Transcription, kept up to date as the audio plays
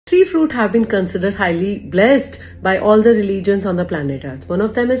Three fruit have been considered highly blessed by all the religions on the planet Earth. One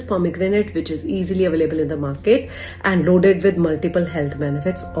of them is pomegranate, which is easily available in the market and loaded with multiple health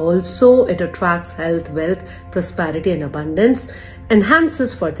benefits. Also, it attracts health, wealth, prosperity and abundance,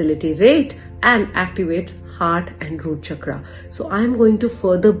 enhances fertility rate and activates heart and root chakra. So I am going to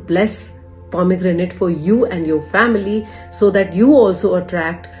further bless pomegranate for you and your family so that you also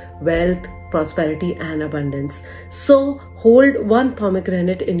attract wealth, prosperity and abundance. So hold one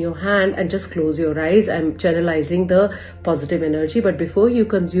pomegranate in your hand and just close your eyes. I'm channelizing the positive energy, but before you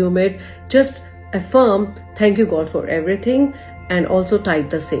consume it, just affirm, thank you God for everything, and also type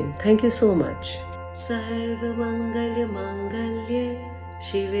the same. Thank you so much. Sarva Mangalya Mangalye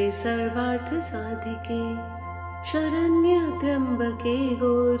Shive Sarvartha Sadhike Sharanya Trambake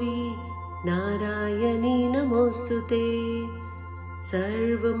Gauri Narayani Namostute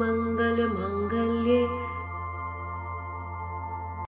Sarva Mangalya Mangalye